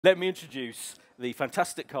Let me introduce the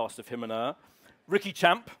fantastic cast of Him and Her. Ricky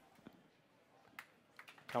Champ.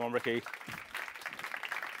 Come on, Ricky.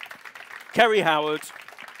 Kerry Howard.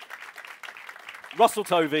 Russell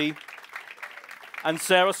Tovey. And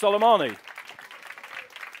Sarah Solemani.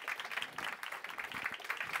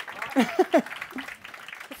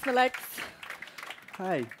 That's my legs.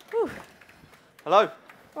 Hey. Whew. Hello.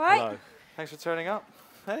 Right. Hello. Thanks for turning up.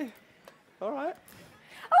 Hey. All right.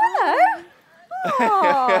 Oh, hello.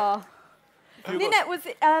 Oh. Ninette was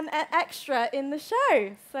an extra in the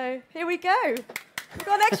show, so here we go. We've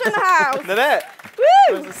got an extra in the house. Ninette.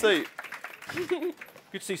 Woo! Where's the seat?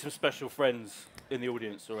 Good to see some special friends in the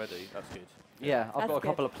audience already. That's good. Yeah, I've That's got a good.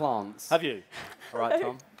 couple of plants. Have you? All right,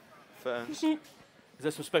 Tom? Ferns. Is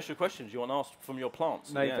there some special questions you want asked from your plants?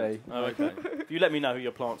 at the Maybe. end? Oh, okay. If you let me know who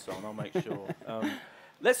your plants are, and I'll make sure.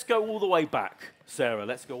 Let's go all the way back, Sarah.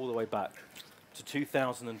 Let's go all the way back to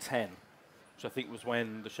 2010, which I think was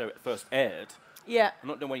when the show first aired. Yeah. I'm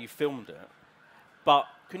not knowing when you filmed it, but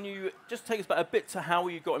can you just take us back a bit to how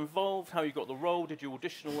you got involved, how you got the role? Did you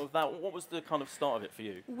audition all of that? What was the kind of start of it for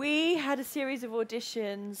you? We had a series of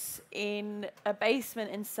auditions in a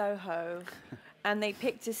basement in Soho, and they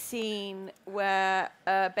picked a scene where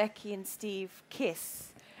Becky and Steve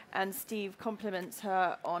kiss, and Steve compliments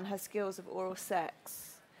her on her skills of oral sex.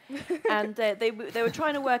 And they were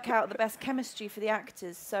trying to work out the best chemistry for the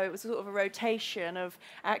actors, so it was sort of a rotation of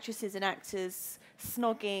actresses and actors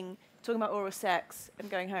snogging, talking about oral sex, and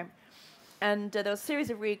going home. And there was a series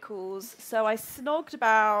of recalls, so I snogged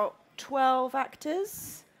about 12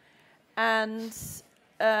 actors, and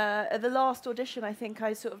at the last audition, I think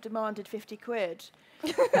I sort of demanded 50 quid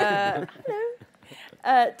hello,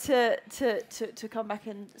 to come back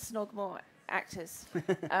and snog more actors.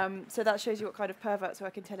 So that shows you what kind of perverts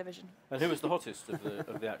work in television. And who was the hottest of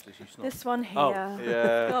the actors you snogged? This one here. Oh.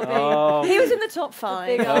 Yeah. Gotta be. Oh. He was in the top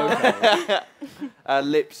 5. Okay. Our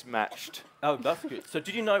lips matched. Oh, that's good. So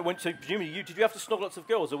did you know when? So presumably, did you have to snog lots of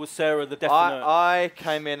girls, or was Sarah the definite? I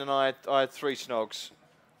came in and I had 3 snogs.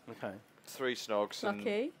 Okay. 3 snogs.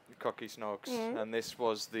 Lucky. And cocky snogs. And this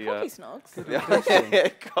was the... Cocky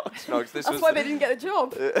snogs. Cock snogs. This That's was why they didn't get the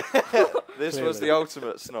job. this was the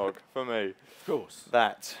ultimate snog for me. Of course.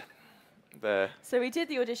 That. There. So we did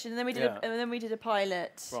the audition, and then we did, and then we did a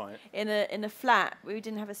pilot Right. in a flat. We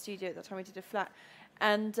didn't have a studio at that time. We did a flat,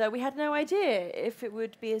 and we had no idea if it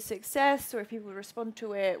would be a success or if people would respond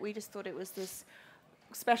to it. We just thought it was this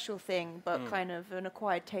special thing, but kind of an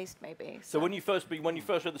acquired taste, maybe. So when you first read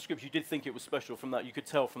the script, you did think it was special from that. You could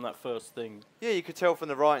tell from that first thing. Yeah, you could tell from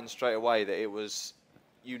the writing straight away that it was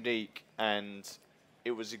unique and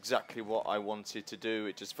it was exactly what I wanted to do.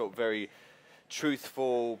 It just felt very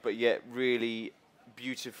truthful, but yet really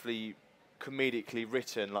beautifully, comedically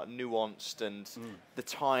written, like nuanced, and the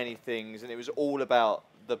tiny things. And it was all about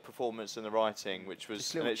the performance and the writing, which was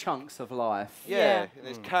Just little chunks of life. yeah, and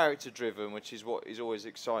it's character driven, which is what always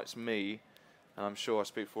excites me, and I'm sure I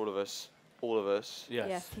speak for all of us. Yes.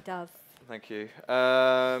 Yes, he does. Thank you.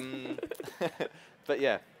 But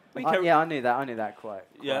yeah. Yeah, I knew that quite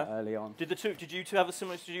Yeah. early on. Did you two have a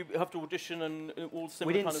similar? Did you have to audition and all similar?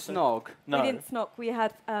 We didn't kind of thing? snog. No. We didn't snog. We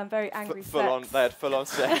had very angry Full on, sex. they had full on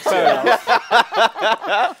sex. You They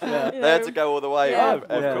had know. to go all the way. Yeah.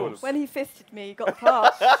 Of course. When he fisted me, he got the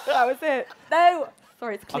part. That was it. No.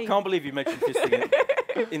 Sorry, it's clean. I can't believe you mentioned fisting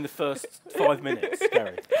in the first 5 minutes,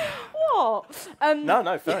 Kerry. What?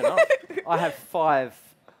 No, fair enough. I had 5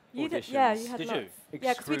 You auditions. yeah, you had Did lots. you?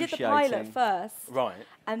 Yeah, because we did the pilot Excruciating. first, Right.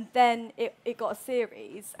 and then it got a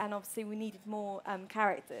series, and obviously we needed more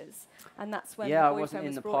characters, and that's when Yeah, I the wasn't boyfriend in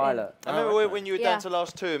was the brought in. pilot. I remember okay. when you were Yeah. down to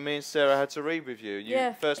last 2 and me and Sarah had to read with you. You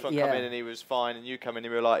Yeah. first one come in and he was fine, and you come in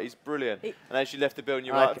and you were like, he's brilliant. And as you left the building,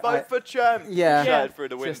 you were I- like, vote for Champ! Yeah. Shouted through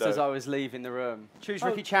the window. Just as I was leaving the room. Choose Oh.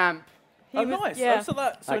 Ricky Champ. He Oh, was- nice. Yeah. Oh, so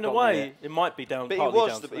That in a got me way, there. it might be down. But partly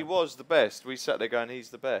down to he that. was the best. We sat there going,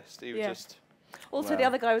 he's the best. He was Yeah. just... Also, the Wow.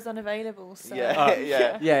 other guy was unavailable. So. Yeah,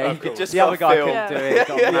 yeah. Yeah, Of he course. Just the other got guy film. couldn't do it.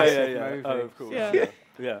 Got a Yeah, massive yeah. movie. Oh, of course. Yeah.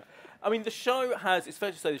 Yeah. I mean, the show has. It's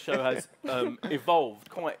fair to say the show has evolved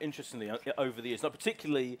quite interestingly over the years. Not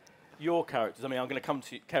particularly your characters. I mean, I'm going to come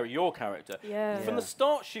to Kerry, your character. Yeah. From the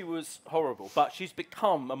start, she was horrible, but she's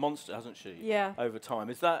become a monster, hasn't she? Yeah. Over time,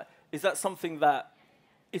 is that something that?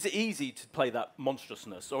 Is it easy to play that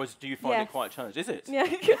monstrousness, or do you find Yes. it quite a challenge? Is it? Yeah,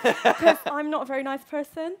 because I'm not a very nice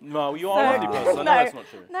person. No, you are a So- lovely person. I know No. that's not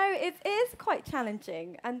true. No, it is quite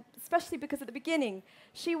challenging, and especially because at the beginning,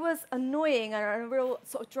 she was annoying and a real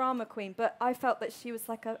sort of drama queen, but I felt that she was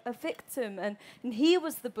like a victim and he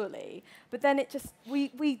was the bully. But then it just, we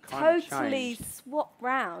Kind of totally changed. swapped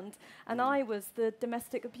round and I was the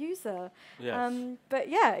domestic abuser. Yes. But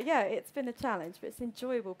yeah, it's been a challenge, but it's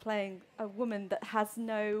enjoyable playing a woman that has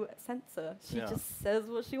no censor. She Yeah. just says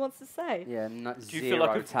what she wants to say. Yeah, Do you feel zero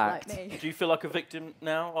like a- tact. Like me. Do you feel like a victim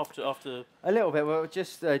now after? A little bit. Well,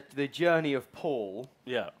 just the journey of Paul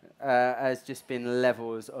Yeah. has just been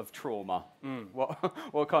levels of trauma. Mm.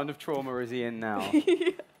 What kind of trauma is he in now?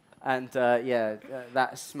 And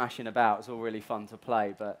that smashing about is all really fun to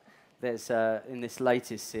play. But there's in this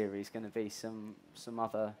latest series going to be some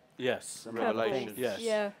other Yes. some Revelations. other things. Yes.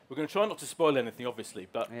 Yeah. We're going to try not to spoil anything, obviously,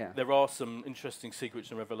 but Yeah. there are some interesting secrets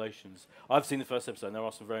and revelations. I've seen the first episode, and there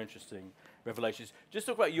are some very interesting revelations. Just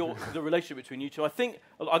talk about the relationship between you two. I think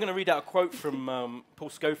I'm going to read out a quote from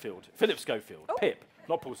Philip Schofield, Pip,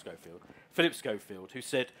 not Paul Schofield, Philip Schofield, who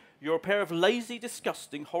said, "You're a pair of lazy,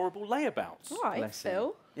 disgusting, horrible layabouts." All right, Bless him.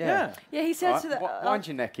 Phil. Yeah. Yeah, he said All right, to the. wind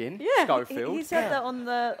your neck in, yeah, Schofield. he said that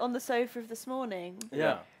on the sofa of this morning,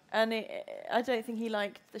 Yeah. and I don't think he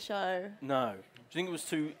liked the show. No. Do you think it was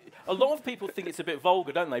too... A lot of people think it's a bit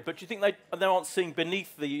vulgar, don't they? But do you think they aren't seeing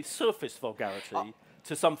beneath the surface vulgarity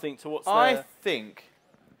to something, to what's I there? think.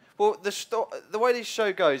 Well, the way this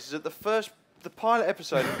show goes is that the pilot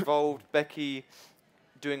episode involved Becky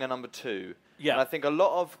doing a number 2. Yeah. And I think a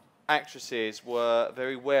lot of actresses were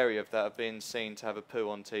very wary of that, of being seen to have a poo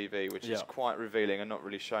on TV, which is Yeah. quite revealing and not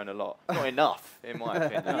really shown a lot. Not enough, in my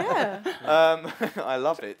opinion. Yeah. I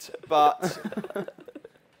love it, but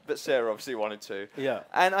Sarah obviously wanted to. Yeah.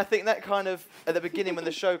 And I think that kind of, at the beginning when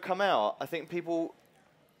the show come out, I think people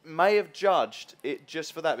may have judged it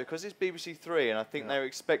just for that, because it's BBC 3, and I think they were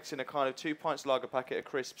expecting a kind of 2 pints lager packet of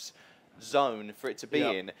crisps zone for it to be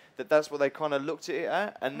Yeah. in, that's what they kind of looked at it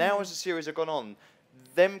at. And now as the series have gone on,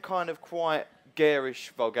 them kind of quite garish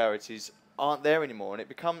vulgarities aren't there anymore,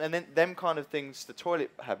 and then them kind of things, the toilet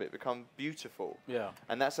habit, become beautiful. Yeah.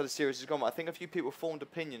 And that's how the series has gone. I think a few people formed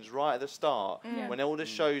opinions right at the start, Yeah. when all the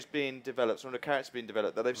show's being developed, all the characters being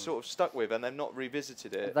developed, that they've sort of stuck with, and they've not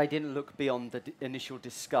revisited it. They didn't look beyond the initial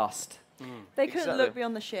disgust. They couldn't Exactly. look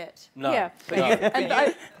beyond the shit. No. Yeah. No. And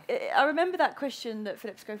I remember that question that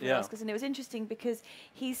Philip Schofield Yeah. asked us, and it was interesting because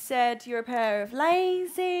he said, "You're a pair of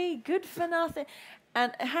lazy, good for nothing."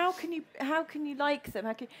 And how can you like them?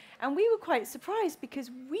 And we were quite surprised because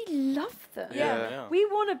we love them. Yeah. We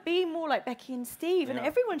want to be more like Becky and Steve, and Yeah.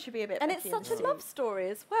 everyone should be a bit. And Becky it's such a Steve. love story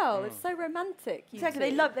as well. It's so romantic. you Exactly.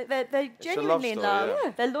 They two. love. They're genuinely in story, love.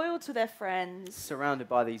 yeah. They're loyal to their friends. Surrounded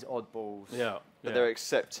by these oddballs. Yeah. But they're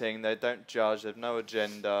accepting, they don't judge, they've no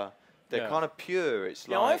agenda. They're Yeah. kind of pure. It's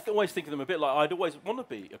Yeah, like... I always think of them a bit like I'd always want to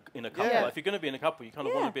be in a couple. Yeah. If you're going to be in a couple, you kind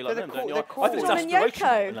of want Yeah. to be like They're them, cool- don't you? they're I think John it's and aspirational.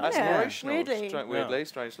 Yoko. in that That's Yeah. sense. aspirational, Weirdly. weirdly,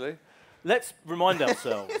 strangely. Let's remind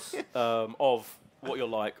ourselves of what you're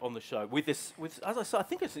like on the show with this. As I said, I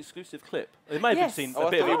think it's an exclusive clip. It may have Yes. been seen Oh, a I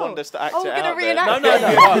bit thought you of it. wanted us to act Oh, it we're gonna out there.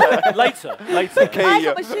 reenact No, later. I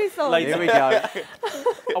got my shoes on. Later. Here we go.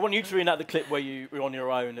 I want you to reenact the clip where you're on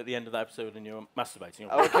your own at the end of that episode and you're masturbating.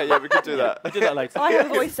 Oh, okay, yeah, we could do that. We'll do that later. I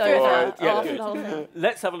have a voiceover Alright, yeah, after good. the whole thing.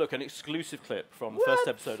 Let's have a look, an exclusive clip from the first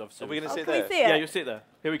episode of Are we series. going to see it Can we there? see it? Yeah, you'll see it there.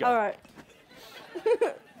 Here we go. All right.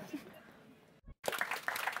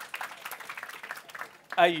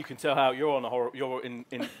 You can tell how you're on you're in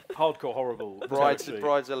hardcore horrible territory.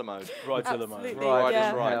 Bridezilla mode. Bridezilla mode. Absolutely. Right yeah.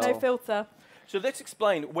 is right. No filter. So let's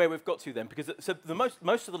explain where we've got to then, because the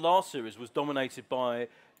most of the last series was dominated by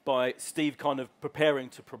Steve kind of preparing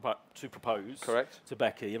to propose Correct. to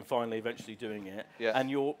Becky and finally eventually doing it. Yes. And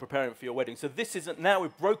you're preparing for your wedding. So this isn't now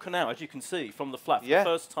we've broken out, as you can see, from the flat for Yeah. the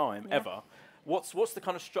first time ever. What's the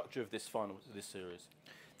kind of structure of this series?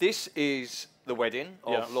 This is the wedding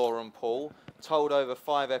of Laura and Paul, told over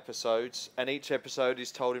 5 episodes, and each episode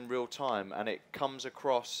is told in real time, and it comes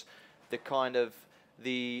across the kind of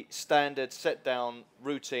the standard set-down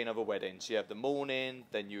routine of a wedding. So you have the morning,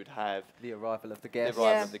 then you would have The arrival of the the guests.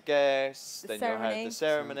 arrival Yeah. of the guests, The then you'll have ceremony. the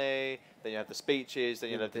ceremony, then you have the speeches, then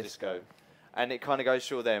you'll The have the disco. disco. And it kind of goes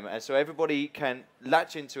through them. And so everybody can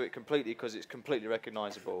latch into it completely because it's completely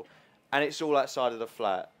recognisable. And it's all outside of the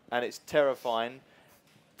flat. And it's terrifying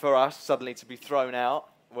for us suddenly to be thrown out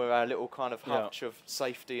with our little kind of hutch of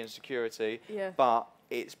safety and security. Yeah. But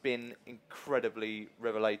it's been incredibly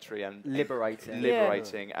revelatory and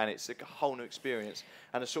liberating. and it's a whole new experience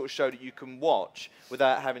and a sort of show that you can watch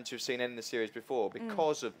without having to have seen any of the series before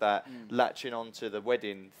because of that latching onto the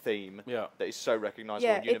wedding theme that is so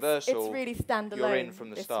recognisable and universal. It's really standalone. You're in from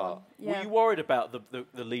the start. Yeah. Were you worried about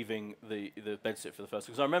the leaving the bedsit for the first?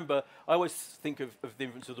 Because I remember, I always think of the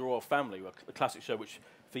influence of the Royal Family, a classic show which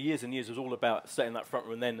for years and years was all about setting that front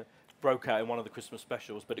room and then broke out in one of the Christmas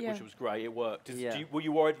specials, but which was great. It worked. Were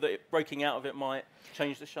you worried that breaking out of it might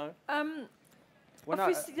change the show?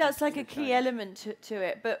 Obviously, that's like a key element to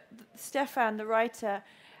it. But Stefan, the writer,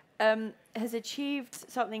 has achieved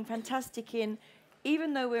something fantastic in.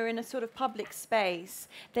 Even though we're in a sort of public space,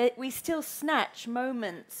 that we still snatch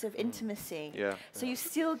moments of intimacy. Yeah. So you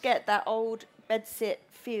still get that old bedsit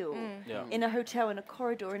feel in a hotel, in a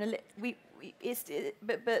corridor, in a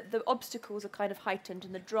but the obstacles are kind of heightened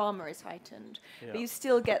and the drama is heightened. But you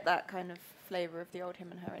still get that kind of flavour of the old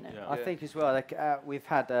him and her in it. I think as well, like, we've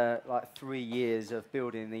had like 3 years of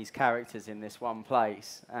building these characters in this one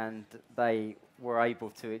place, and they were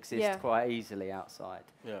able to exist quite easily outside.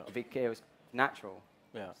 It was natural.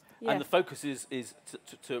 And the focus is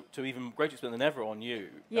to even greater extent than ever on you,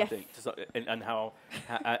 I think, and how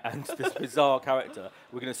and this bizarre character.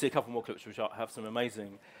 We're going to see a couple more clips which have some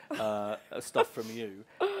amazing stuff from you.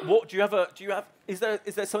 What do you have? Is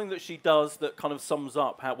there something that she does that kind of sums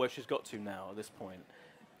up where she's got to now at this point,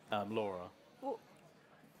 Laura?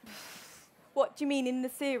 What do you mean in the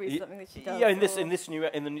series? Something that she does? Yeah, in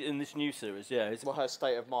this new series. Yeah, Well, her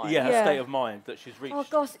state of mind. Yeah, her state of mind that she's reached. Oh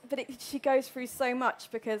gosh, but she goes through so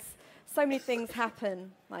much because so many things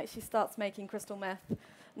happen. Like she starts making crystal meth.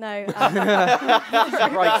 No. Breaks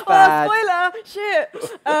bad. Oh, spoiler! Shit.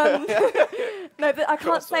 No, but I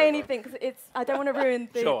can't say anything because I don't want to ruin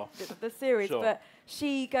the series. But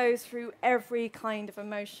she goes through every kind of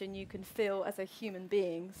emotion you can feel as a human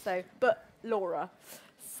being. So, but Laura.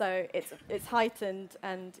 So it's heightened,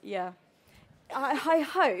 and I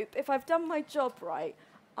hope if I've done my job right,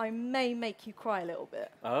 I may make you cry a little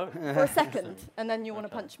bit for a second, and then you want to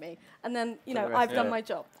punch me, and then I've done my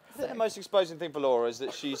job. I think the most exposing thing for Laura is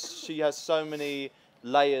that she has so many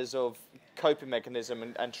layers of coping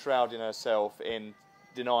mechanism and shrouding herself in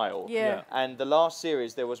denial. And the last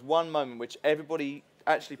series, there was one moment which everybody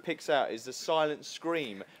actually picks out is the silent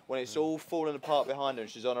scream when it's all falling apart behind her and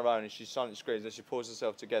she's on her own and she silently screams and she pulls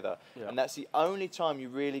herself together. And that's the only time you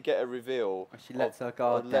really get a reveal she lets her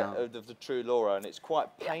guard down of the true Laura, and it's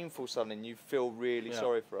quite painful suddenly, and you feel really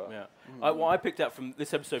sorry for her. What I picked out from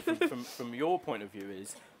this episode from your point of view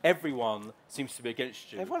is everyone seems to be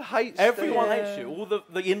against you. Everyone hates you. All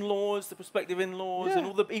the in-laws, the prospective in-laws, and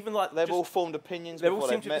all the even like they've all formed opinions. They all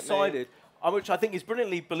seem to have decided. Which I think is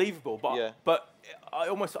brilliantly believable, but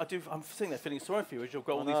I'm sitting there feeling sorry for you as you've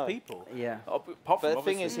got all these people. But the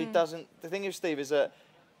thing is, the thing with Steve is that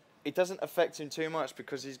it doesn't affect him too much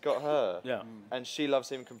because he's got her, and she loves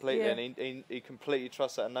him completely, and he completely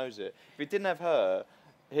trusts that and knows it. If he didn't have her,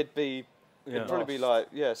 he'd probably be like,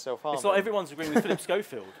 self-harm. It's like everyone's agreeing with Philip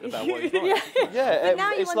Schofield about what he's like.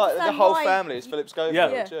 It's like the whole family is Philip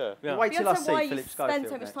Schofield. Wait till I see why Philip you Schofield spend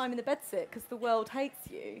so much time in the bedsit because the world hates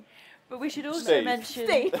you. But we should also mention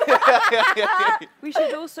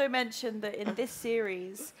that in this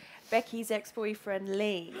series, Becky's ex-boyfriend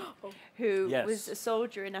Lee, who was a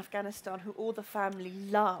soldier in Afghanistan, who all the family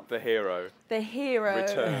loved. The hero.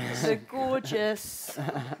 Returns. The gorgeous,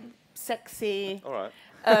 sexy. All right.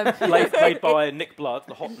 Played by Nick Blood,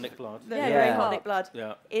 the hot Nick Blood. Very hot Nick Blood.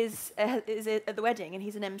 Is at the wedding, and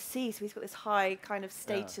he's an MC, so he's got this high kind of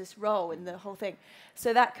status role in the whole thing.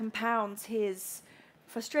 So that compounds his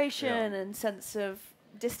frustration and sense of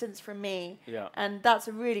distance from me, and that's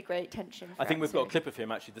a really great tension. I think we've got a clip of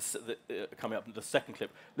him actually coming up. The second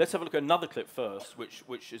clip. Let's have a look at another clip first, which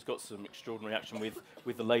has got some extraordinary action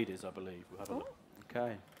with the ladies, I believe. We'll have a look.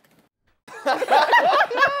 Okay.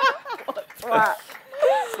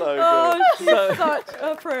 So good. She's such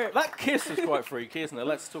a prick. That kiss is quite freaky, isn't it?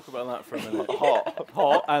 Let's talk about that for a minute.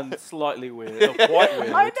 Hot and slightly weird, or quite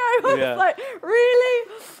weird. I know. I was like,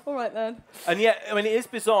 really? All right then. And yet, I mean, it is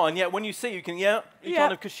bizarre. And yet, when you see, you can, kind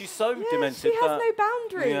of, because she's so demented. She has no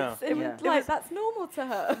boundaries. Like that's normal to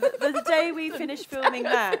her. The day we finished filming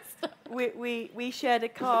that, we shared a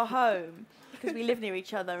car home because we live near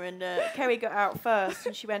each other, and Kerry got out first,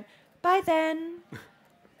 and she went, "Bye then."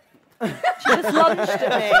 She just lunged at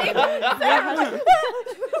me.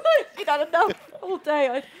 She'd had enough all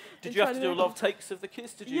day. Did you have to do a lot of takes of the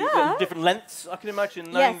kiss? Did you different lengths? I can imagine.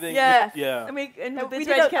 And we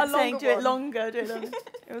kept saying, "Do it longer, do it longer."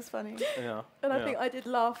 It was funny. And I think I did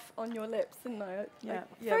laugh on your lips, didn't I?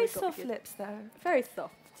 Very soft lips, though. Very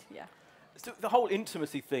soft. Yeah. So the whole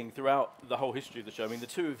intimacy thing throughout the whole history of the show. I mean, the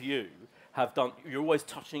two of you have done. You're always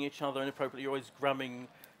touching each other inappropriately. You're always grabbing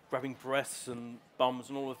breasts and bums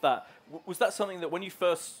and all of that. Was that something that when you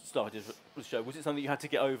first started the show, was it something you had to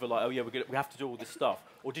get over? Like, oh yeah, we have to do all this stuff,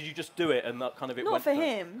 or did you just do it and that kind of it? Not for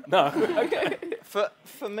him. No. Okay.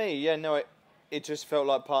 For me, yeah, no. It just felt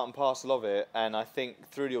like part and parcel of it, and I think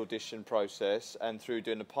through the audition process and through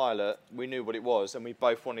doing the pilot, we knew what it was, and we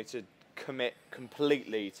both wanted to commit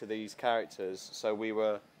completely to these characters, so we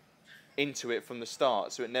were into it from the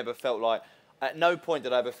start. So it never felt like, at no point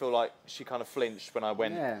did I ever feel like she kind of flinched when I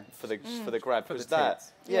went for the grab. For because the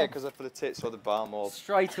tits. because for the tits or the bum or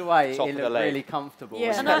straight away, top it of the looked leg. really comfortable.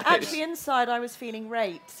 Yeah, and actually inside I was feeling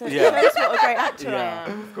raped, so it Yeah. shows what a great actor I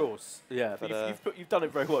am. Of course, yeah. But, you've done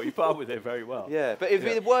it very well. You put up with it very well. Yeah, but it'd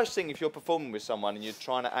be the worst thing if you're performing with someone and you're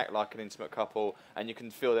trying to act like an intimate couple and you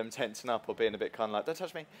can feel them tensing up or being a bit kind of like, don't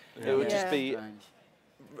touch me. Yeah. It would Yeah.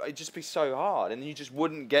 it'd just be so hard, and you just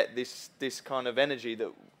wouldn't get this kind of energy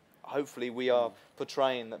that hopefully we are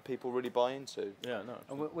portraying that people really buy into. Yeah, no.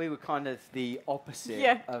 And we were kind of the opposite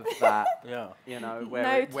Yeah. of that, Yeah. you know, No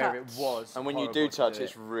where it touch. was. And when you do horrible to touch, do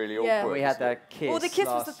it's it. really Yeah. awkward. We had isn't it? that kiss. Well, the kiss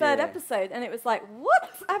was the last third year. episode, and it was like, what?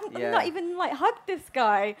 I've not even like hugged this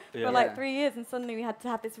guy Yeah. for like Yeah. 3 years, and suddenly we had to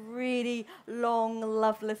have this really long,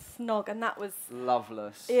 loveless snog, and that was,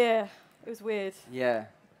 Loveless. yeah, it was weird. Yeah.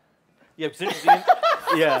 Yeah, because interesting.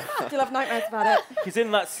 Yeah, Still have nightmares about it. because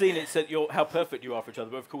in that scene it said how perfect you are for each other,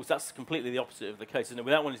 but of course that's completely the opposite of the case. And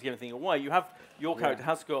without wanting to give anything away, your character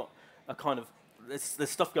has got a kind of there's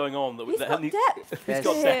stuff going on that He's got depth. He's There's-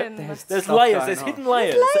 got depth. There's There's stuff layers. going There's on. hidden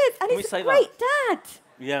layers. layers, and Can we he's say a great dad.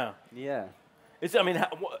 Yeah. Yeah. Is it, I mean,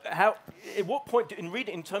 how? At what point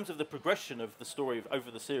in terms of the progression of the story over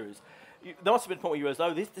the series, there must have been a point where you realised,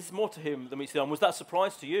 oh, this is more to him than meets the eye. Was that a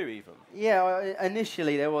surprise to you even? Yeah,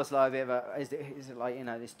 initially there was like a bit of a, is it like, you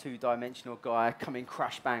know, this two-dimensional guy coming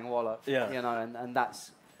crash bang wallop, you know, and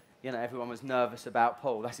that's, you know, everyone was nervous about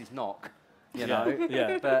Paul. That's his knock, you know.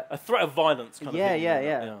 Yeah. But A threat of violence kind of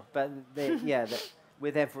thing. yeah. But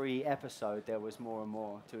with every episode there was more and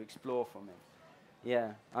more to explore from him.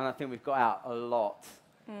 Yeah, and I think we've got out a lot.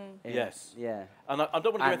 Yes. Yeah. And I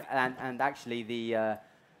don't want to and actually the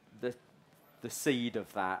seed of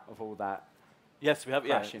all that. Yes, we have.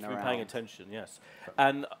 Yeah, crashing we've been around. paying attention. Yes,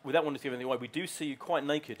 and without wanting to give anything away, we do see you quite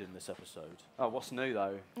naked in this episode. Oh, what's new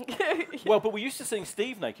though? Well, but we're used to seeing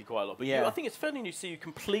Steve naked quite a lot. But Yeah. I think it's fairly new to see you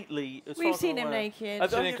completely. As far We've as seen I'm him aware. naked. I've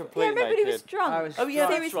Seen seen him him completely Yeah, remember he was naked. drunk. I was Oh, yeah,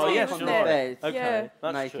 Series that's right. two, Yes, on wasn't the it? bed, Okay, Yeah.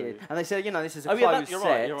 that's naked, true. and they said, you know, this is a Oh, yeah, closed you're set.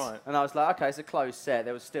 right, you're right. And I was like, okay, it's a closed set.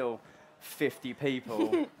 There was still 50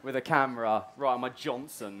 people with a camera right on my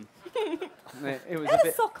Johnson. It was Had a a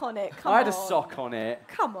bit. sock on it. Come I on. had a sock on it.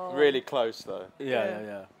 Come on. Really close though.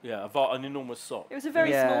 Yeah. An enormous sock. It was a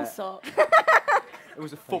very Yeah. small sock. It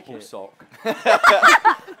was a football you. sock.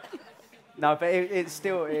 No, but it's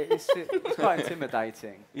still it's quite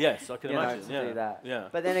intimidating. Yes, I can You know, imagine. to yeah. do that. Yeah.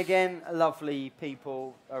 But then again, lovely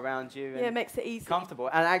people around you. Yeah, it And makes it easy. comfortable,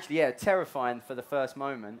 and actually, yeah, terrifying for the first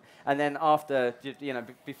moment, and then after, you know,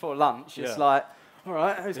 before lunch, it's Yeah. like, all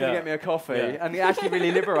right, who's going to Yeah. get me a coffee? Yeah. And it's actually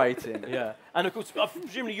really liberating. Yeah, and of course,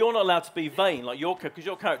 presumably you're not allowed to be vain, like because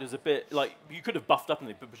your character's a bit like you could have buffed up in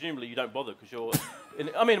it, but presumably you don't bother because you're.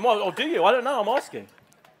 I mean, well, or do you? I don't know. I'm asking.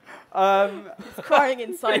 He's crying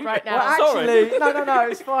inside right now. Well, Sorry. actually, no,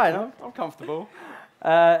 it's fine. I'm comfortable.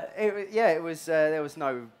 It was. There was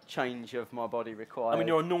no change of my body required. I mean,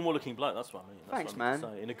 you're a normal-looking bloke. That's what I mean. That's Thanks, what I mean to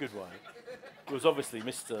man. say, in a good way. It was obviously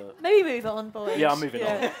Mr. Maybe move on, boys. Yeah, I'm moving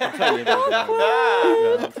Yeah. on. I'm totally moving on.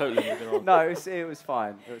 Yeah, I'm totally moving on. No, it was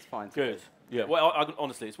fine. It was fine. Good. Yeah. Well,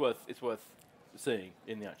 honestly, it's worth seeing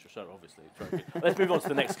in the actual show. Obviously, it's very good. Let's move on to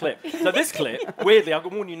the next clip. So this clip, weirdly, I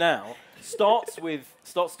can warn you now, starts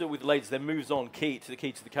still with the ladies, then moves on to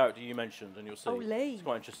the character you mentioned, and you'll see. Oh, Lee. It's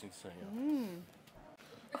quite interesting to see. Yeah.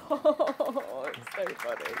 Oh, it's so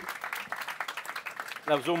funny.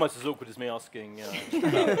 That was almost as awkward as me asking.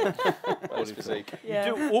 Body physique.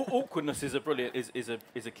 Yeah. Awkwardness is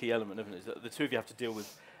a key element, isn't it? That the two of you have to deal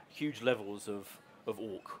with huge levels of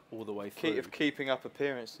awk all the way through. Of keeping up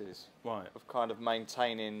appearances. Right. Of kind of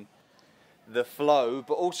maintaining the flow,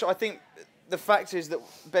 but also I think the fact is that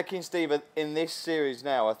Becky and Steve are, in this series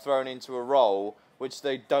now are thrown into a role which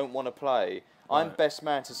they don't want to play. I'm Right. best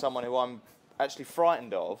man to someone who I'm actually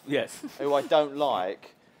frightened of, Yes. who I don't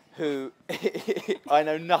like, who I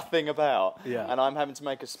know nothing about, Yeah. and I'm having to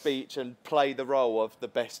make a speech and play the role of the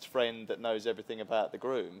best friend that knows everything about the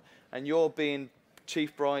groom, and you're being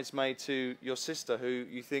chief bridesmaid to your sister who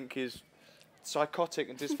you think is psychotic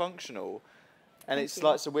and dysfunctional. And it's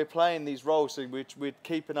like, so we're playing these roles, so we're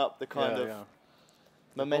keeping up the kind of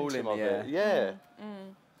momentum of it. Yeah.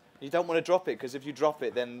 You don't want to drop it, because if you drop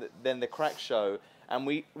it, then the cracks show. And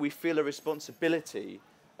we feel a responsibility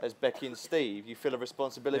as Becky and Steve. You feel a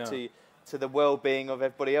responsibility to the well-being of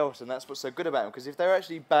everybody else, and that's what's so good about them. Because if they're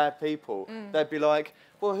actually bad people, they'd be like,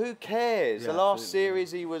 well, who cares? The last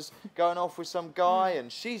series he was going off with some guy,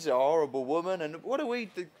 and she's a horrible woman, and what do we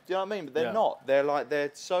do? Do you know what I mean? But they're not.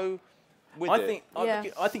 They're so with it.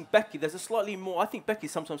 I think Becky. There's a slightly more. I think Becky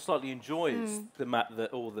sometimes slightly enjoys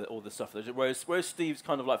all the stuff. Whereas Steve's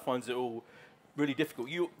kind of like finds it all really difficult.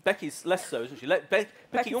 Becky's less so, isn't she?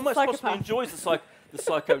 Becky almost possibly enjoys the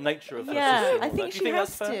psycho nature of her sister. I think she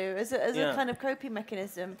has to, as a kind of coping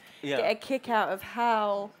mechanism, get a kick out of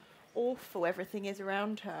how awful everything is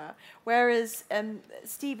around her. Whereas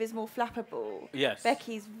Steve is more flappable. Yes.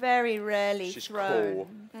 Becky's very rarely thrown. Cool.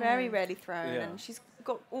 Very rarely thrown. And she's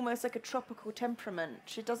got almost like a tropical temperament.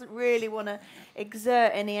 She doesn't really want to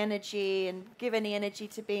exert any energy and give any energy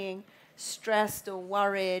to being stressed or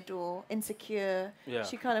worried or insecure.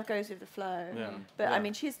 She kind of goes with the flow. But I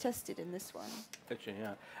mean, she is tested in this one. Actually,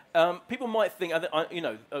 people might think,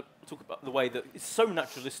 talk about the way that it's so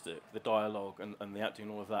naturalistic, the dialogue and the acting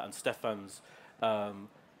and all of that, and Stefan's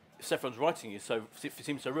writing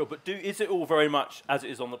seems so real. But is it all very much as it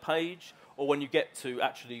is on the page, or when you get to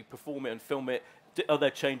actually perform it and film it, are there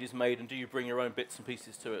changes made, and do you bring your own bits and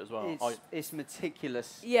pieces to it as well? It's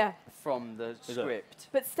meticulous from the script.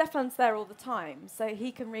 But Stefan's there all the time, so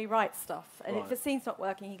he can rewrite stuff. And if the scene's not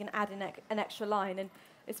working, he can add an extra line, and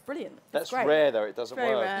it's brilliant. That's rare, though. It doesn't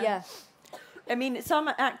work. Rare. Yeah. I mean, some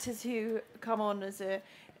actors who come on as a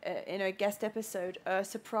guest episode are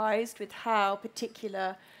surprised with how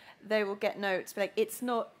particular they will get notes. But like, it's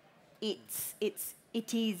not, it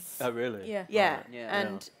is. Oh, really? Yeah.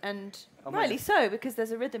 And rightly so, because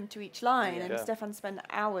there's a rhythm to each line, and Stefan spent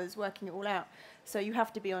hours working it all out. So you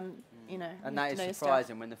have to be on, And that is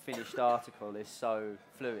surprising when the finished article is so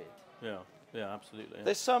fluid. Yeah, absolutely.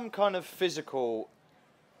 There's some kind of physical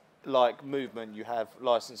movement you have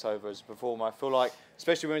license over as a performer. I feel like,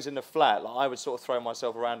 especially when it's in the flat, I would sort of throw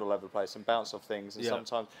myself around all over the place and bounce off things, and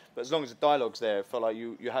sometimes, but as long as the dialogue's there, I feel like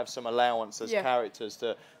you have some allowance as characters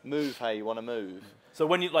to move how you want to move. So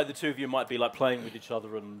when the two of you might be playing with each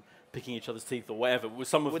other and picking each other's teeth or whatever, was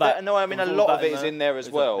some of that? No, I mean, a lot of it is in there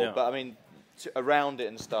as well, but I mean, around it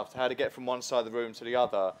and stuff, how to get from one side of the room to the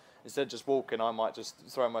other, instead of just walking, I might just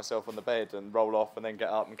throw myself on the bed and roll off and then get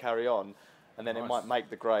up and carry on. And then it might make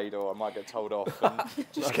the grade, or I might get told off and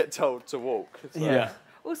just get told to walk. So.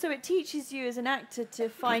 Also, it teaches you as an actor to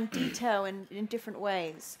find detail in different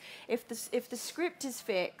ways. If the script is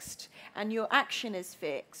fixed and your action is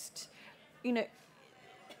fixed, you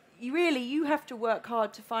have to work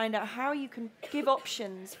hard to find out how you can give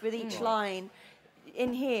options with each line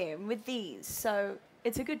in here and with these. So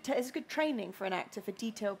it's a good training for an actor for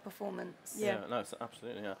detailed performance. It's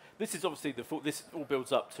absolutely. This is obviously this all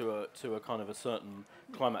builds up to a kind of a certain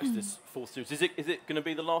climax. This fourth series, is it going to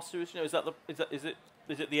be the last series? Is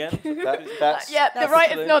it the end? That's the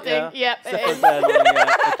writer's nodding. Yep, it is.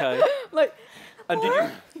 Okay. Look. And did you?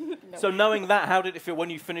 So knowing that, how did it feel when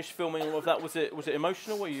you finished filming all of that? Was it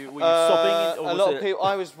emotional? Were you sobbing? Or a lot of people.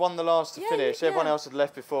 I was one of the last to finish. Everyone else had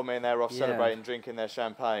left before me, and they were off celebrating, drinking their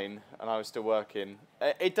champagne, and I was still working.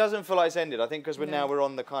 It doesn't feel like it's ended. I think because we're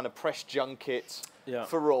on the kind of press junket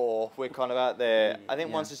for Raw. We're kind of out there. I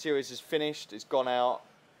think once the series is finished, it's gone out,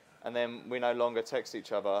 and then we no longer text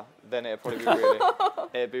each other, then it'd probably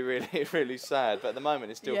be really sad. But at the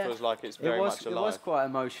moment, it still feels like it's very much alive. It was quite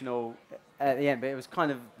emotional at the end, but it was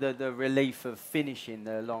kind of the relief of finishing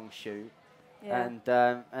the long shoot, and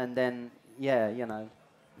then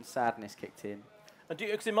sadness kicked in. And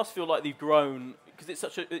because it must feel like you've grown, because it's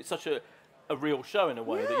such a real show in a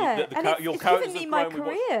way your characters given me my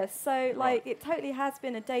career. So it totally has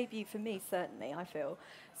been a debut for me. Certainly, I feel.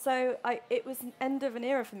 So it was an end of an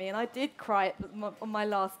era for me, and I did cry on my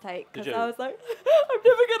last take because I was like, I'm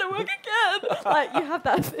never going to work again. You have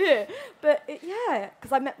that fear. But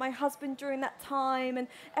because I met my husband during that time, and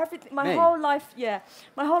everything. My whole life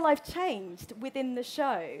changed within the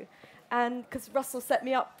show. And because Russell set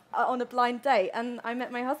me up on a blind date, and I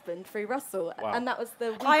met my husband through Russell, and that was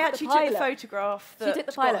the week I actually took the photograph that took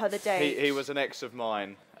the pilot. Her the date. He was an ex of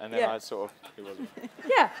mine, and then I sort of he wasn't.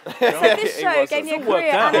 So this show gave me a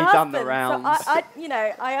career and a husband. Done the rounds. So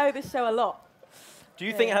I owe this show a lot. Do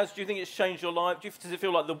you think it's changed your life? Does it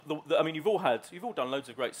feel like I mean, you've all done loads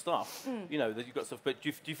of great stuff. That you've got stuff. But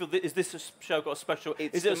do you feel is this a show got a special?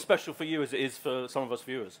 Is it as special for you as it is for some of us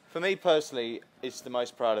viewers? For me personally, it's the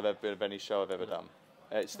most proud I've ever been of any show I've ever done.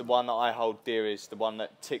 It's the one that I hold dearest, the one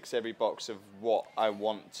that ticks every box of what I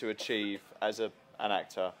want to achieve as an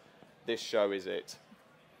actor. This show is it.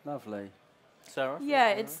 Lovely. Sarah? Yeah,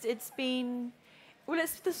 it's been... Well,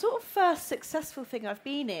 it's the sort of first successful thing I've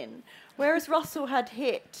been in. Whereas Russell had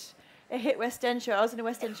a hit West End show. I was in a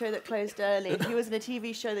West End show that closed early. He was in a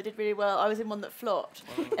TV show that did really well. I was in one that flopped.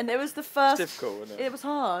 And it was the first... It's difficult, isn't it? It was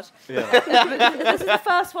hard. Yeah. This is the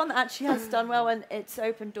first one that actually has done well, and it's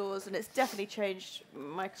opened doors, and it's definitely changed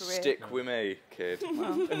my career. Stick with me, kid.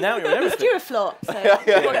 Well, And now you're in it was everything. due a flop, so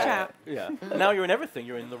watch out. Yeah. Now you're in everything.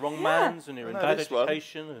 You're in The Wrong Man's, and you're in Bad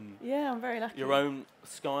Education, and Yeah, I'm very lucky. your own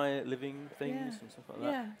Sky living things and stuff like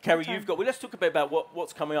that. Yeah. Kerry, you've got... Well, let's talk a bit about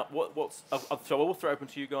what's coming up. So I'll throw it open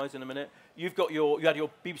to you guys in a minute. You had your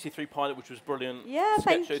BBC Three pilot, which was brilliant. Yeah, sketch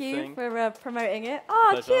thank show you thing. for promoting it. Oh,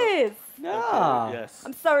 Pleasure. cheers. Yes.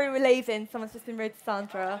 I'm sorry we're leaving. Someone's just been rude to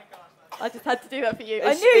Sandra. I just had to do that for you.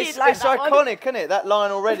 I It's, knew it's, you'd like it's that iconic, isn't it? That line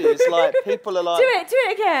already is like, people are like... Do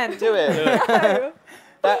it again. Do it. No.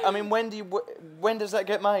 That, I mean, when does that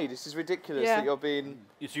get made? This is ridiculous that you're being...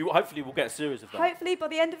 So you hopefully we'll get a series of that. Hopefully by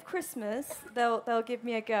the end of Christmas, they'll give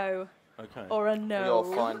me a go Okay. or a no.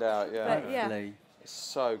 You'll find out, yeah. But yeah, It's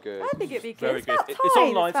so good. I think it'd be good. Very It's good. about It's time.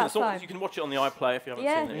 online, It's so about time. you can watch it on the iPlayer if you haven't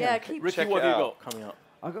Yeah, seen it. yeah, keep- Ricky, check what it have you out. got coming up?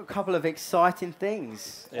 I've got a couple of exciting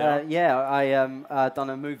things. Yeah. I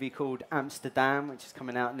done a movie called Amsterdam, which is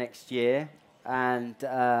coming out next year, and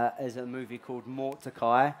there's a movie called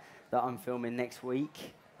Mordecai that I'm filming next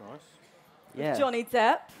week. Nice. Yeah. Johnny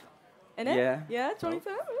Depp, in it? Yeah. Yeah, Johnny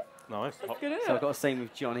Depp. Nice. That's good, isn't So it? I've got a scene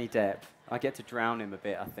with Johnny Depp. I get to drown him a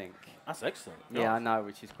bit, I think. That's excellent. Yeah, I know,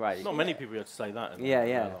 which is great. Not many people have to say that in Yeah, their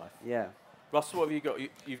yeah, life. yeah. Russell, what have you got?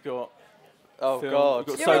 You've got... Oh, film. God.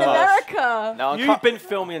 You've got You're in so much. America. No, You've been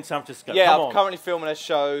filming in San Francisco. Yeah, Come I'm on. currently filming a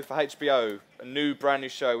show for HBO, a brand new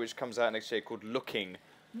show which comes out next year called Looking,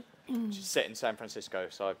 which is set in San Francisco,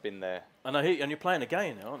 so I've been there. And you're playing a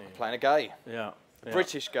gay now, aren't you? Playing a gay. Yeah. Yeah.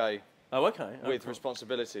 British gay Oh, okay. with cool.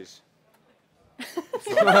 responsibilities.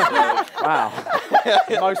 Wow.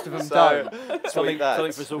 Most of them So, don't. Something that. for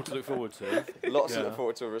us all to look forward to. Lots to Yeah. look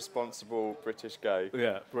forward to a responsible British gay. Yeah,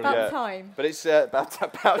 About brilliant. Yeah. time. But it's about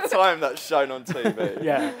time that's shown on TV.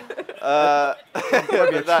 Yeah.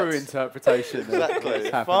 Maybe a That's- true interpretation. of what's Exactly. happening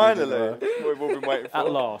in the Finally, world. we've all been waiting for. At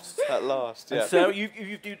last. At last, yeah. And so you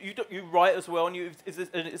write as well, and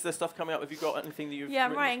is there stuff coming up? Have you got anything that you've Yeah,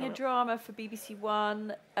 I'm written writing a coming up? drama for BBC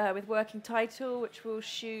One with working title, which we'll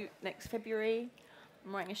shoot next February.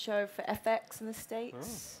 I'm writing a show for FX in the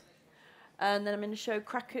States. And then I'm in a show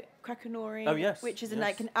Krakenori, Oh, yes, which is yes.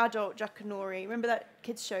 like an adult Jackanory. Remember that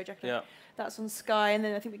kids show Jackanory? Yeah. That's on Sky, and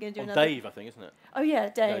then I think we're going to do On another. Dave, I think, isn't it? Oh yeah,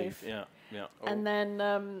 Dave. Yeah, yeah. And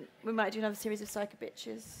then we might do another series of Psycho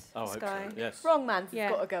Bitches. Oh, Sky. excellent. Yes. Wrong Man's Yeah.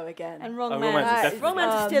 has got to go again. And Wrong Oh, Man. Wrong Man's is That definitely Wrong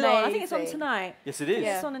Man's is still on. I think it's on amazing. tonight. Yes, it is.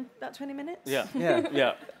 Yeah. It's on in about 20 minutes. Yeah. Yeah.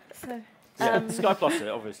 Yeah. So, Yeah. Sky Plus it,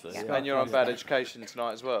 obviously. Yeah. Yeah. And you're on Bad Education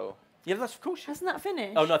tonight as well. Yeah, that's of course. hasn't that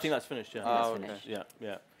finished? Oh no, I think that's finished. Yeah. That's Oh, okay. finished. Yeah,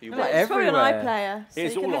 yeah. You No, were. Like it's probably on everywhere. iPlayer. So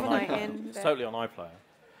It's you can all have on a night iPlayer. in. It's totally on iPlayer.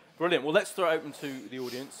 Brilliant. Well, let's throw it open to the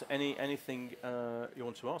audience. Anything you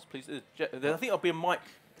want to ask, please? I think there'll be a mic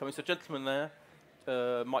coming. So, gentleman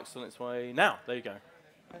there, mic's on its way now. There you go.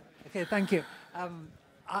 Okay, thank you.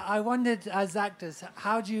 I wondered, as actors,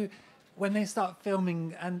 how do you, when they start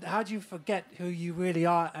filming, and how do you forget who you really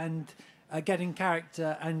are and get in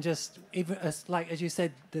character and just, even as you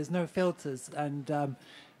said, there's no filters. And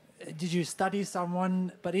did you study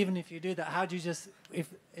someone? But even if you do that, how do you just, if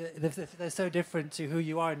they're so different to who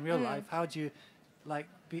you are in real life, how do you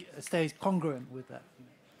stay congruent with that?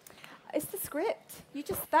 It's the script.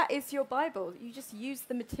 That is your Bible. You just use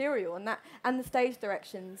the material and the stage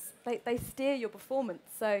directions. They steer your performance.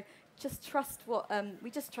 So just trust we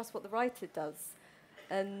just trust what the writer does,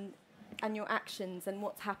 and your actions and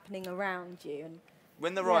what's happening around you. And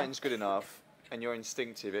When the writing's good enough and you're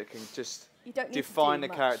instinctive, it can just you don't need define to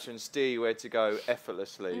the do character and steer you where to go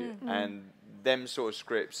effortlessly. And them sort of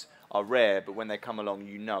scripts are rare, but when they come along,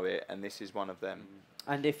 you know it, and this is one of them.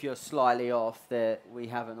 And if you're slightly off, we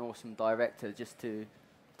have an awesome director just to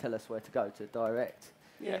tell us where to go to direct.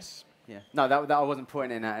 Yes. Yeah. No, that I wasn't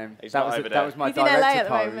pointing at him. He's that not was over that there. was my He's in director LA at the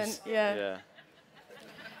pose. moment. Yeah.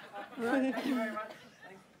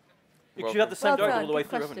 Because you had the same Well director done, all the way good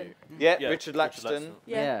through, haven't question. you? Yeah, Yeah, Richard Richard Laxton. Laxton.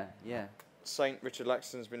 Yeah, yeah. Saint Richard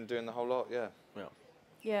Laxton's been doing the whole lot, yeah. Yeah.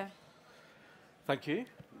 Yeah. Thank you.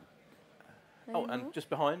 Oh, and just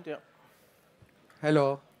behind, yeah.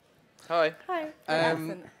 Hello. Hi. Hi. Good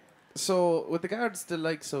Um, accent. So, with regards to the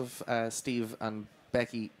likes of Steve and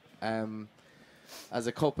Becky, as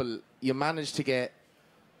a couple, you managed to get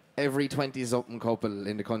every 20-something couple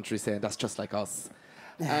in the country saying that's just like us.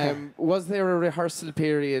 Was there a rehearsal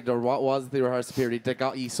period, or what was the rehearsal period that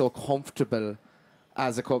got you so comfortable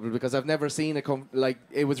as a couple? Because I've never seen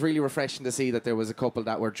it was really refreshing to see that there was a couple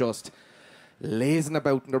that were just, lazing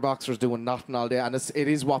about in their boxers doing nothing all day, and it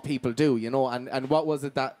is what people do, you know. And what was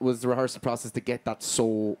it that was the rehearsal process to get that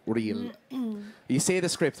so real? You say the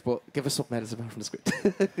script, but give us something else about from the script.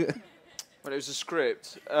 Well, it was a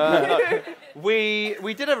script. No,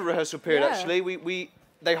 we did have a rehearsal period actually.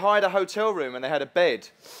 They hired a hotel room and they had a bed,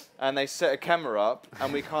 and they set a camera up,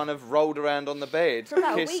 and we kind of rolled around on the bed,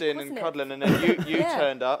 kissing and cuddling, and then you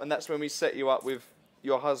turned up, and that's when we set you up with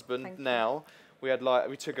your husband. We had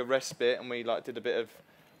we took a respite and we did a bit of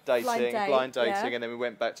blind dating, and then we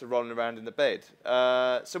went back to rolling around in the bed.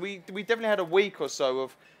 So we definitely had a week or so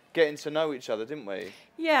of getting to know each other, didn't we?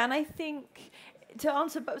 Yeah, and I think to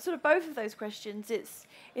answer sort of both of those questions,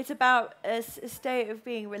 it's about a state of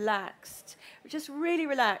being relaxed, just really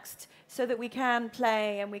relaxed, so that we can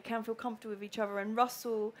play and we can feel comfortable with each other. And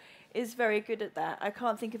Russell is very good at that. I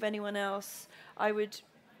can't think of anyone else I would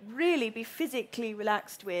really be physically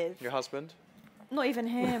relaxed with. Your husband? Not even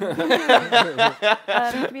him. He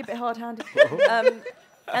can be a bit hard-handed.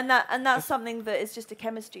 And that's something that is just a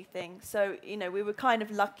chemistry thing. So, you know, we were kind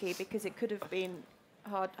of lucky because it could have been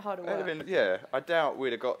harder work. Yeah, I doubt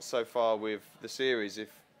we'd have got so far with the series if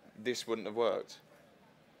this wouldn't have worked.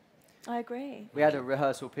 I agree. We had a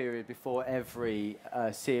rehearsal period before every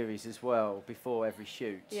series as well, before every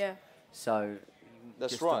shoot. Yeah. So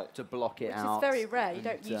that's just right. To block it Which out. It's very rare. You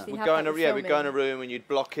don't usually we'd have go that in we'd go in a filming. room and you'd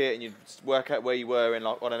block it and you'd work out where you were in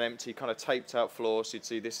on an empty kind of taped out floor. So you'd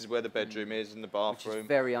see this is where the bedroom is and the bathroom. Which is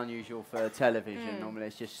very unusual for television. Normally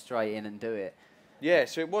it's just straight in and do it. Yeah,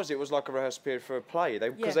 so it was like a rehearsal period for a play.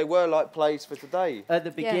 Because they were like plays for today. At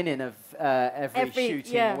the beginning of every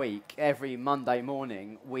shooting week, every Monday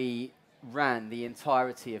morning, we ran the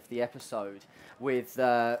entirety of the episode with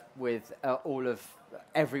all of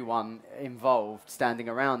everyone involved standing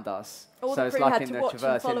around us. All so the it's crew like had in to the watch and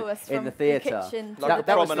Traverse follow us in from the the theatre. kitchen to like a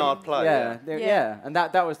promenade play. Yeah, and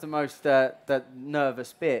that was the most the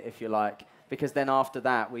nervous bit, if you like, because then after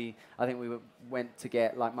that I think we went to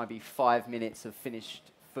get like maybe 5 minutes of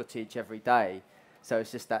finished footage every day. So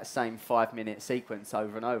it's just that same 5-minute sequence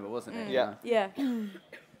over and over, wasn't it? Yeah. Yeah.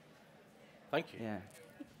 Thank you. Yeah.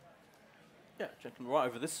 Yeah, gentlemen, right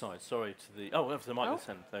over this side. Sorry to the... Oh, over to the mic this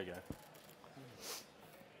end. There you go.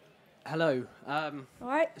 Hello. All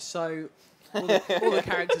right. So, all the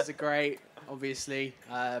characters are great, obviously.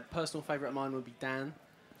 Personal favourite of mine would be Dan.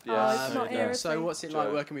 Yeah. It's not here, So what's it like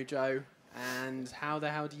Joe. working with Joe? And how the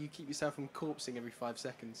hell do you keep yourself from corpsing every 5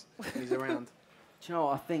 seconds when he's around? Do you know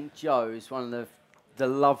what? I think Joe is one of the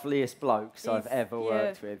loveliest blokes I've ever yeah.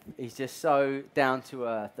 worked with. He's just so down to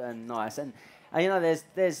earth and nice. And you know,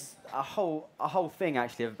 there's a whole thing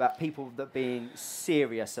actually about people that being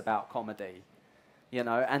serious about comedy, you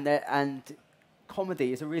know, and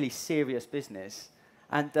comedy is a really serious business.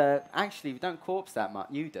 And actually, we don't corpse that much.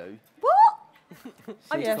 You do. What?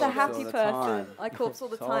 I'm just a corpse happy all the person. time. I corpse all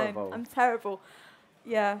the It's time. horrible. I'm terrible.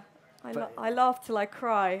 Yeah. But- I laugh till I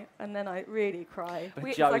cry, and then I really cry. But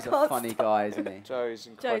I Joe's a can't funny stop. guy, isn't he? Joe's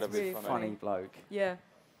incredibly really Funny bloke. Yeah.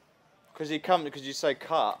 Because you say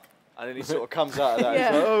cut, and then he sort of comes out of that.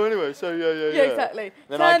 Yeah. He's like, oh, anyway, so yeah. Yeah, exactly.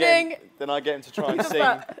 Then Turning. I get him to try and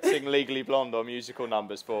sing Legally Blonde or musical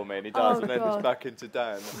numbers for me, and he does, Oh, and then God. it's back into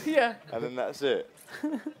Dan, Yeah. and then that's it.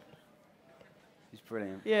 He's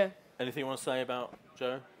brilliant. Yeah. Anything you want to say about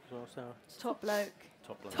Joe as well, Sarah? Top bloke.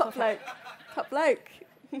 Top bloke. Top bloke. Top bloke.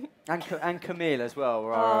 And Camille as well,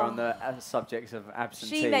 we're on the subjects of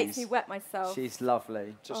absentees. She makes me wet myself. She's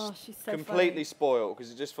lovely. Just she's so completely funny. spoiled,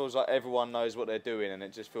 because it just feels like everyone knows what they're doing, and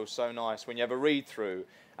it just feels so nice when you have a read through.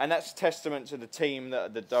 And that's testament to the team,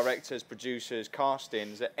 that the directors, producers,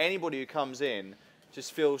 castings, that anybody who comes in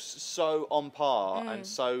just feels so on par and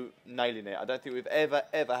so nailing it. I don't think we've ever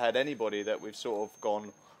had anybody that we've sort of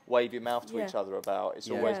gone wavy mouth to each other about. It's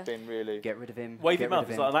always been really... Get rid of him. Wavy get mouth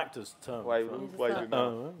rid is of him. like an actor's term. Wavy mouth.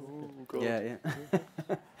 Oh, God. Yeah.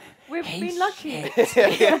 We've been lucky.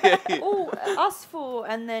 All us four,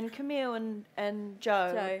 and then Camille and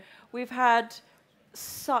Joe. We've had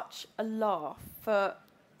such a laugh for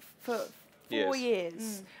 4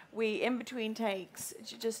 years. We, in between takes,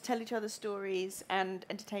 just tell each other stories and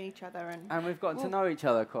entertain each other. And we've gotten to know each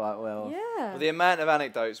other quite well. Yeah. Well, the amount of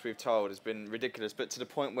anecdotes we've told has been ridiculous, but to the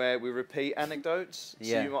point where we repeat anecdotes.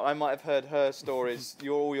 Yeah. So I might have heard her stories,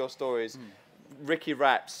 all your stories. Ricky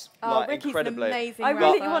raps Ricky's incredibly. An amazing I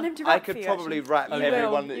really rapper. want him to rap I for could you, probably actually. rap You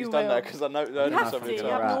everyone will, that he's you done will. that, because I know You him have so to. many You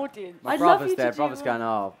times. have an Rap. audience. My I'd love brother's you to there. do Brother's one. going,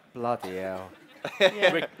 oh, bloody hell.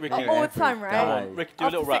 Yeah. Ricky, All the time, right? Ricky, do a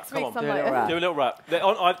little After rap. 6 Come weeks, on. I'm Do a like, little rap. Do a little rap. They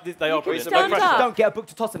are can brilliant. stand No up. pressure. Don't get a book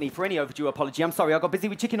to toss at me for any overdue apology. I'm sorry, I got busy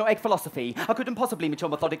with chicken or egg philosophy. I couldn't possibly mature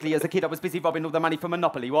methodically as a kid. I was busy robbing all the money from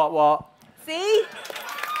Monopoly. What? See?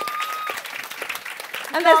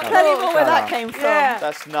 And there's plenty more where that came from. Yeah.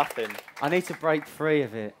 That's nothing. I need to break free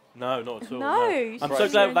of it. No, not at all. No, I'm so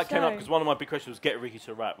glad that came up because one of my big questions was get Ricky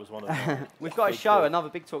to rap was one of them. We've got a show, another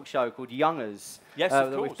Big Talk show called Youngers. Yes,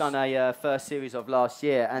 of that course. we've done a first series of last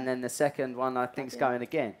year, and then the second one I think is going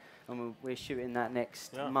again, and we're shooting that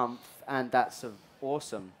next month, and that's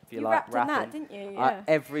awesome. If you like rapped rapping, in that, didn't you? Yeah.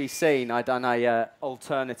 every scene I done a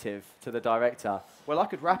alternative to the director. Well, I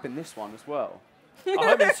could rap in this one as well. I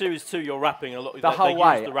hope in series 2 you're rapping a lot. The whole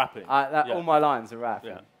way. Use the rapping. All my lines are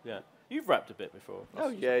rapping. Yeah. You've rapped a bit before. Oh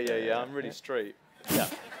yeah. I'm really street. Yeah.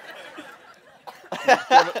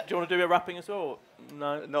 do you want to do a rapping as well?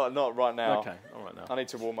 No. Not right now. Okay. All right now. I need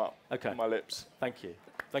to warm up. Okay. My lips. Thank you.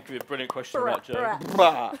 Thank you for a brilliant question about Joe.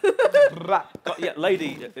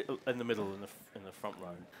 Lady in the middle in the front row.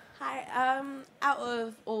 Hi. Out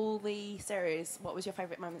of all the series, what was your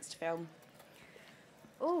favourite moments to film?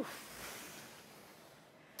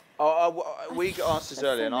 We asked this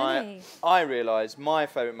earlier, and I realised my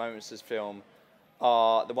favourite moments to film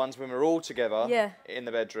are the ones when we're all together in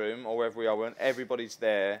the bedroom or wherever we are, when everybody's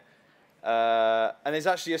there. And there's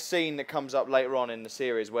actually a scene that comes up later on in the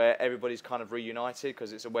series where everybody's kind of reunited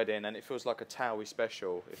because it's a wedding, and it feels like a Towie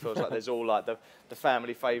special. It feels like there's all like the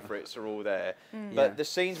family favourites are all there. But the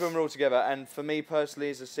scenes when we're all together, and for me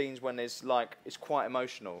personally, is the scenes when there's like it's quite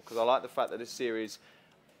emotional because I like the fact that this series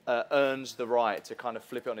earns the right to kind of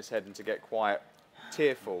flip it on its head and to get quite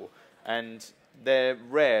tearful, and they're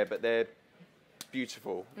rare but they're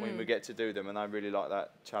beautiful when we get to do them, and I really like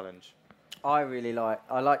that challenge. Russell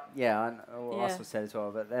said as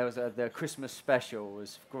well, but there was the Christmas special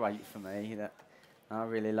was great for me. I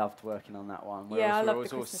really loved working on that one. I loved was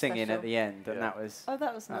the all Christmas singing special. at the end, and that was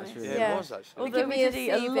nice. really It was actually. Although we did eat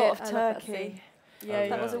a lot of turkey. Yeah,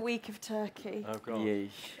 that was a week of turkey. Oh god.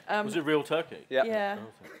 Yeesh. Was it real turkey? Yeah.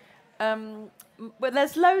 Well,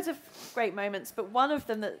 there's loads of great moments, but one of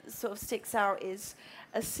them that sort of sticks out is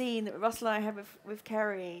a scene that Russell and I have with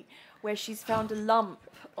Kerry, where she's found a lump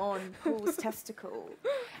on Paul's testicle,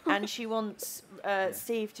 and she wants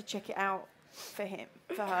Steve to check it out for her.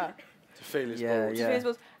 To feel his To balls. feel his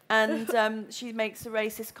balls. And she makes a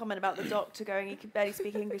racist comment about the doctor going, he can barely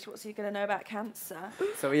speak English, what's he going to know about cancer?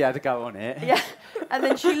 So we had to go on it. Yeah. And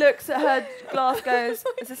then she looks at her glass, goes,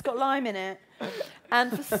 has this got lime in it?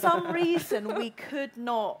 And for some reason, we could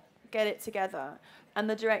not get it together. And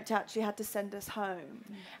the director actually had to send us home.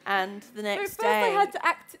 And the next day... I had to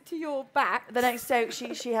act to your back. The next day,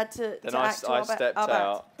 she had to Then act to our I stepped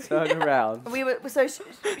out. Turn around. So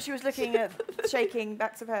she was looking at shaking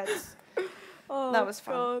backs of heads. Oh, that was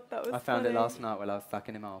fun. God, that was I found funny. it last night while I was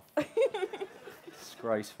fucking him off.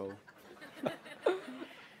 Disgraceful.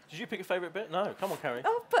 Did you pick a favourite bit? No. Come on, Kerry.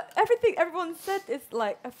 Oh, but everyone said is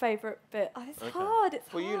like a favourite bit. Oh, it's hard.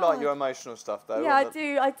 It's well, hard. you like your emotional stuff, though. Yeah,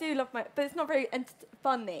 I do love my... But it's not very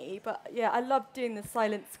funny. But yeah, I love doing the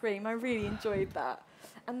silent scream. I really enjoyed that.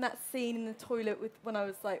 And that scene in the toilet when I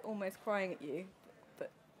was like almost crying at you.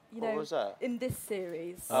 What was that? In this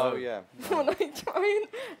series. Oh, yeah. When I try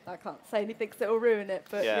I can't say anything because it'll ruin it,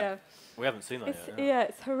 but yeah. We haven't seen that it's, yet. Yeah,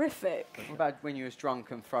 it's horrific. What about when you was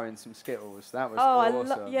drunk and throwing some Skittles? That was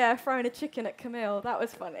awesome. Throwing a chicken at Camille. That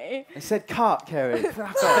was funny. It said cut, Kerry.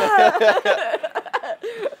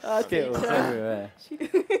 Skittles everywhere.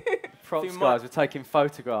 Props guys, we're taking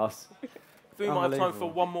photographs. We might have time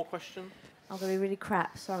for one more question. I'm going to be really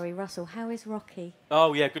crap. Sorry, Russell. How is Rocky?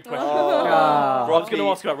 Oh, yeah, good question. Oh. I was going to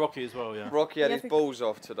ask about Rocky as well, yeah. Rocky had his balls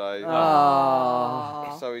off today.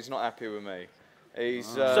 Oh. So he's not happy with me. He's...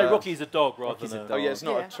 So Rocky's a dog rather than a... Oh, yeah, it's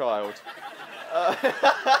not a child.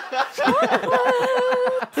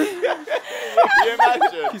 Can you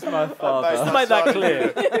imagine? He's my father. Just to make that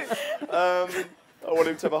clear. I want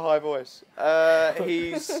him to have a high voice.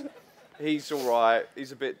 He's all right.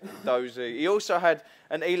 He's a bit dozy. He also had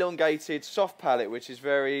an elongated soft palate, which is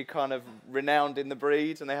very kind of renowned in the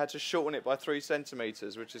breed, and they had to shorten it by 3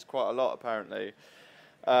 centimetres, which is quite a lot, apparently.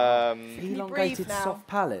 Elongated soft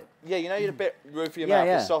palate? Yeah, you know the bit roof of your mouth,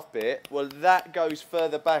 the soft bit? Well, that goes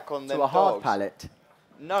further back on them dogs. So a hard palate?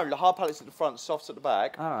 No, the hard palate's at the front, soft's at the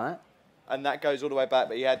back. All right. And that goes all the way back,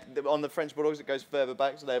 but on the French Bulldogs it goes further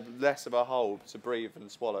back, so they have less of a hole to breathe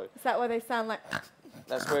and swallow. Is that why they sound like...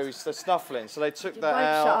 That's where he's snuffling. So they took You that won't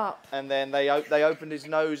out, shut up. and then they opened his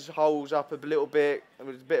nose holes up a little bit. It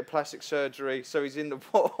was a bit of plastic surgery, so he's in the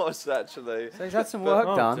wars actually. So he's had some work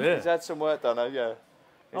done. Dear. He's had some work done, yeah.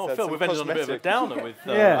 Phil, we've ended on a bit of a downer with...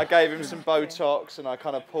 I gave him some Botox, and I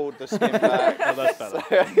kind of pulled the skin back. Oh, that's better.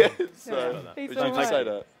 Would you say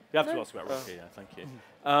that? You have to ask about Rocky, yeah, thank you.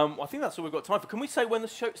 I think that's all we've got time for. Can we say when the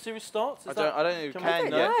series starts? I don't know if you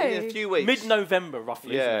can yet. In a few weeks. Mid-November,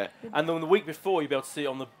 roughly, isn't it? And then the week before, you'll be able to see it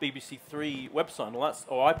on the BBC Three website and all that,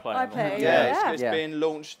 or iPlayer. It's being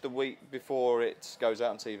launched the week before it goes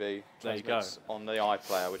out on TV. There you go. On the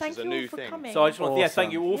iPlayer, which is a new thing. So I just want to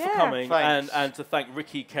thank you all for coming, and to thank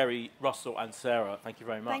Ricky, Kerry, Russell, and Sarah. Thank you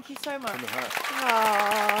very much. Thank you so much.